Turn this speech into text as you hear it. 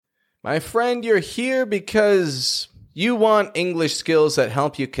My friend, you're here because you want English skills that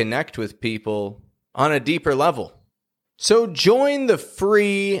help you connect with people on a deeper level. So join the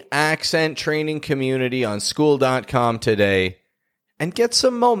free accent training community on school.com today and get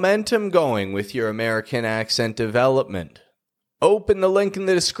some momentum going with your American accent development. Open the link in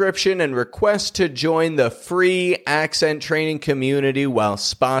the description and request to join the free accent training community while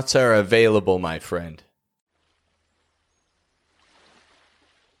spots are available, my friend.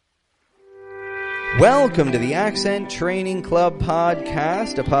 Welcome to the Accent Training Club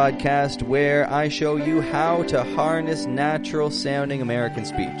podcast, a podcast where I show you how to harness natural-sounding American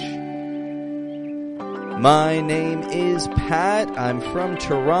speech. My name is Pat. I'm from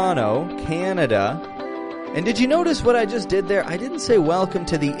Toronto, Canada. And did you notice what I just did there? I didn't say welcome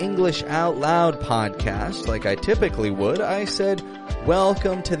to the English Out Loud podcast like I typically would. I said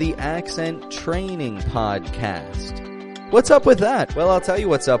welcome to the Accent Training podcast. What's up with that? Well, I'll tell you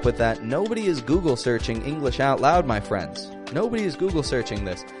what's up with that. Nobody is Google searching English Out Loud, my friends. Nobody is Google searching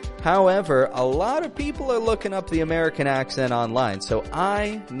this. However, a lot of people are looking up the American accent online, so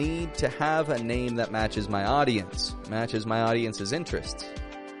I need to have a name that matches my audience, matches my audience's interests.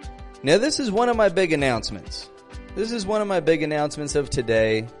 Now, this is one of my big announcements. This is one of my big announcements of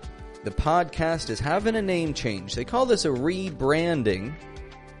today. The podcast is having a name change. They call this a rebranding.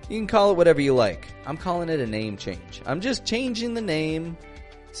 You can call it whatever you like. I'm calling it a name change. I'm just changing the name.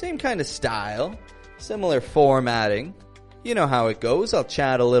 Same kind of style. Similar formatting. You know how it goes. I'll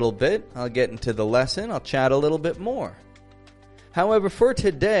chat a little bit. I'll get into the lesson. I'll chat a little bit more. However, for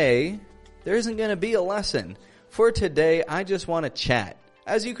today, there isn't going to be a lesson. For today, I just want to chat.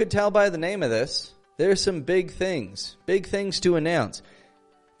 As you could tell by the name of this, there's some big things to announce.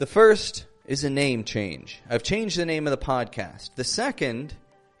 The first is a name change. I've changed the name of the podcast. The second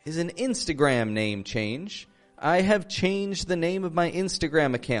is an Instagram name change. I have changed the name of my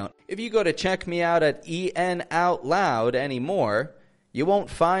Instagram account. If you go to check me out at EN Out Loud anymore, you won't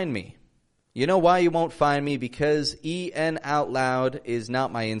find me. You know why you won't find me? Because EN Out Loud is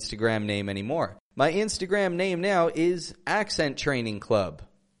not my Instagram name anymore. My Instagram name now is Accent Training Club.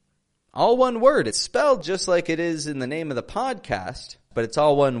 All one word. It's spelled just like it is in the name of the podcast, but it's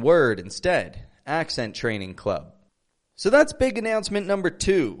all one word instead. Accent Training Club. So that's big announcement number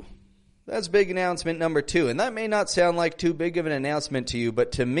 2. That's big announcement number 2. And that may not sound like too big of an announcement to you,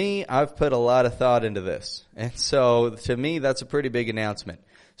 but to me, I've put a lot of thought into this. And so to me, that's a pretty big announcement.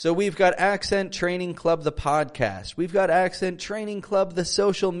 So we've got Accent Training Club, the podcast. We've got Accent Training Club, the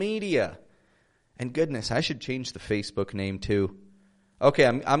social media. And goodness, I should change the Facebook name too. Okay,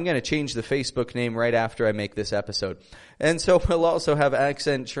 I'm going to change the Facebook name right after I make this episode. And so we'll also have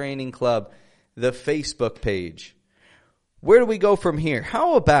Accent Training Club, the Facebook page. Where do we go from here?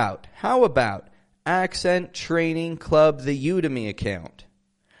 How about Accent Training Club, the Udemy account?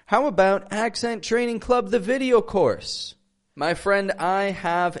 How about Accent Training Club, the video course? My friend, I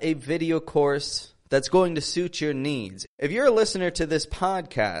have a video course that's going to suit your needs. If you're a listener to this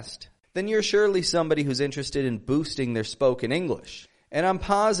podcast, then you're surely somebody who's interested in boosting their spoken English. And I'm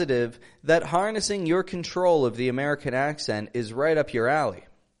positive that harnessing your control of the American accent is right up your alley.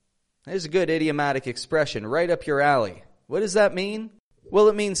 There's a good idiomatic expression, right up your alley. What does that mean? Well,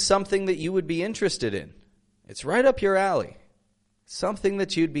 it means something that you would be interested in. It's right up your alley. Something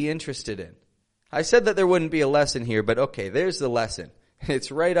that you'd be interested in. I said that there wouldn't be a lesson here, but okay, there's the lesson. It's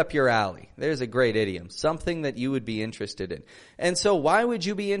right up your alley. There's a great idiom. Something that you would be interested in. And so why would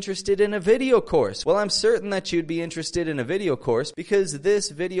you be interested in a video course? Well, I'm certain that you'd be interested in a video course because this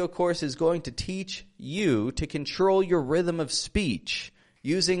video course is going to teach you to control your rhythm of speech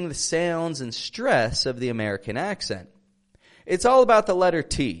using the sounds and stress of the American accent. It's all about the letter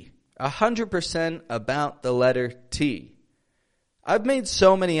T. 100% about the letter T. I've made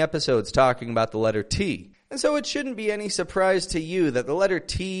so many episodes talking about the letter T. And so it shouldn't be any surprise to you that the letter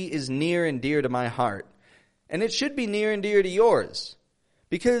T is near and dear to my heart. And it should be near and dear to yours.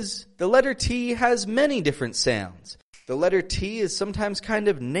 Because the letter T has many different sounds. The letter T is sometimes kind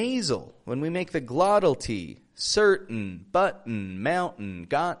of nasal when we make the glottal T. Certain, button, mountain,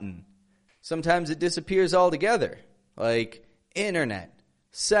 gotten. Sometimes it disappears altogether. Like internet,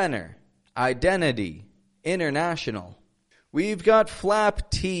 center, identity, international. We've got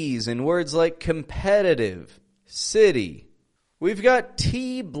flap T's in words like competitive, city. We've got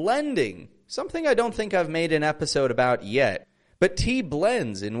T blending, something I don't think I've made an episode about yet. But T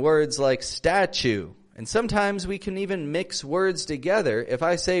blends in words like statue. And sometimes we can even mix words together. If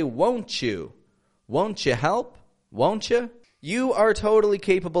I say, won't you help? Won't you? You are totally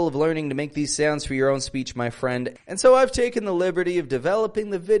capable of learning to make these sounds for your own speech, my friend. And so I've taken the liberty of developing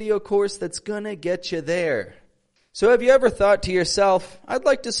the video course that's gonna get you there. So have you ever thought to yourself, I'd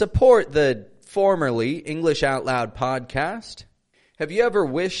like to support the formerly English Out Loud podcast? Have you ever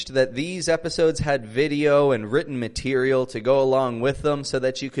wished that these episodes had video and written material to go along with them so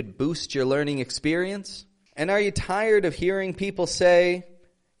that you could boost your learning experience? And are you tired of hearing people say,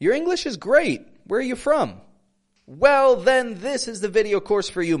 your English is great, where are you from? Well, then this is the video course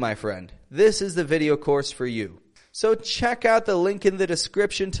for you, my friend. This is the video course for you. So check out the link in the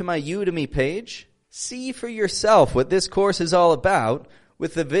description to my Udemy page. See for yourself what this course is all about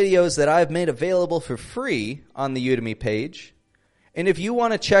with the videos that I've made available for free on the Udemy page. And if you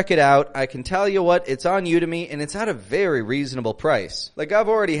want to check it out, I can tell you what, it's on Udemy and it's at a very reasonable price. Like, I've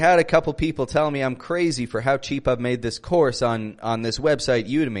already had a couple people tell me I'm crazy for how cheap I've made this course on this website,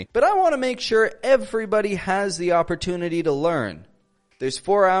 Udemy. But I want to make sure everybody has the opportunity to learn. There's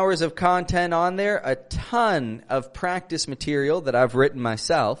 4 hours of content on there, a ton of practice material that I've written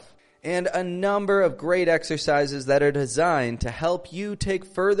myself, and a number of great exercises that are designed to help you take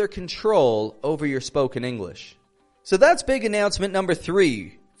further control over your spoken English. So that's big announcement number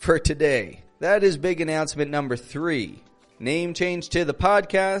 3 for today. That is big announcement number 3. Name change to the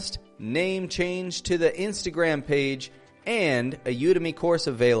podcast, name change to the Instagram page, and a Udemy course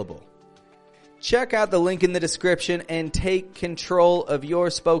available. Check out the link in the description and take control of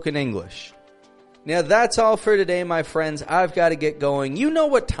your spoken English. Now that's all for today, my friends. I've got to get going. You know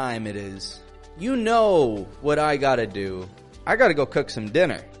what time it is. You know what I got to do. I got to go cook some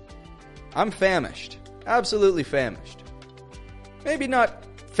dinner. I'm famished. Absolutely famished. Maybe not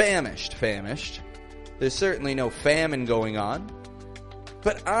famished. There's certainly no famine going on.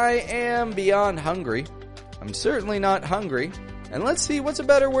 But I am beyond hungry. I'm certainly not hungry. And let's see, what's a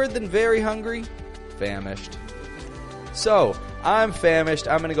better word than very hungry? Famished. So, I'm famished.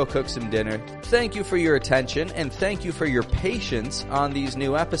 I'm going to go cook some dinner. Thank you for your attention and thank you for your patience on these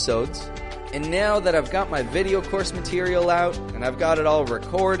new episodes. And now that I've got my video course material out and I've got it all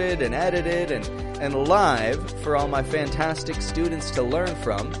recorded and edited and live for all my fantastic students to learn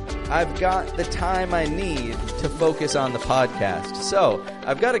from, I've got the time I need to focus on the podcast. So,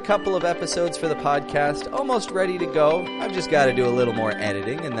 I've got a couple of episodes for the podcast almost ready to go. I've just got to do a little more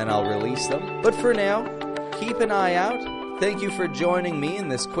editing and then I'll release them. But for now, keep an eye out. Thank you for joining me in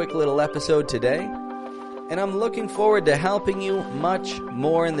this quick little episode today. And I'm looking forward to helping you much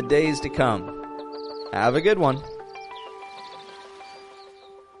more in the days to come. Have a good one.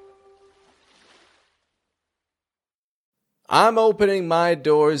 I'm opening my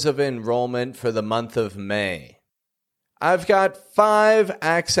doors of enrollment for the month of May. I've got 5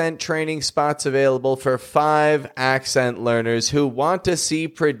 accent training spots available for 5 accent learners who want to see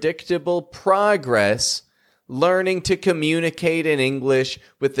predictable progress learning to communicate in English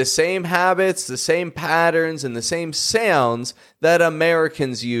with the same habits, the same patterns, and the same sounds that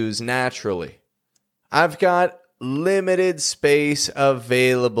Americans use naturally. I've got limited space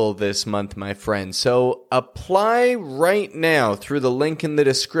available this month, my friend. So apply right now through the link in the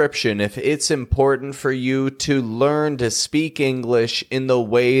description if it's important for you to learn to speak English in the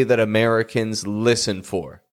way that Americans listen for.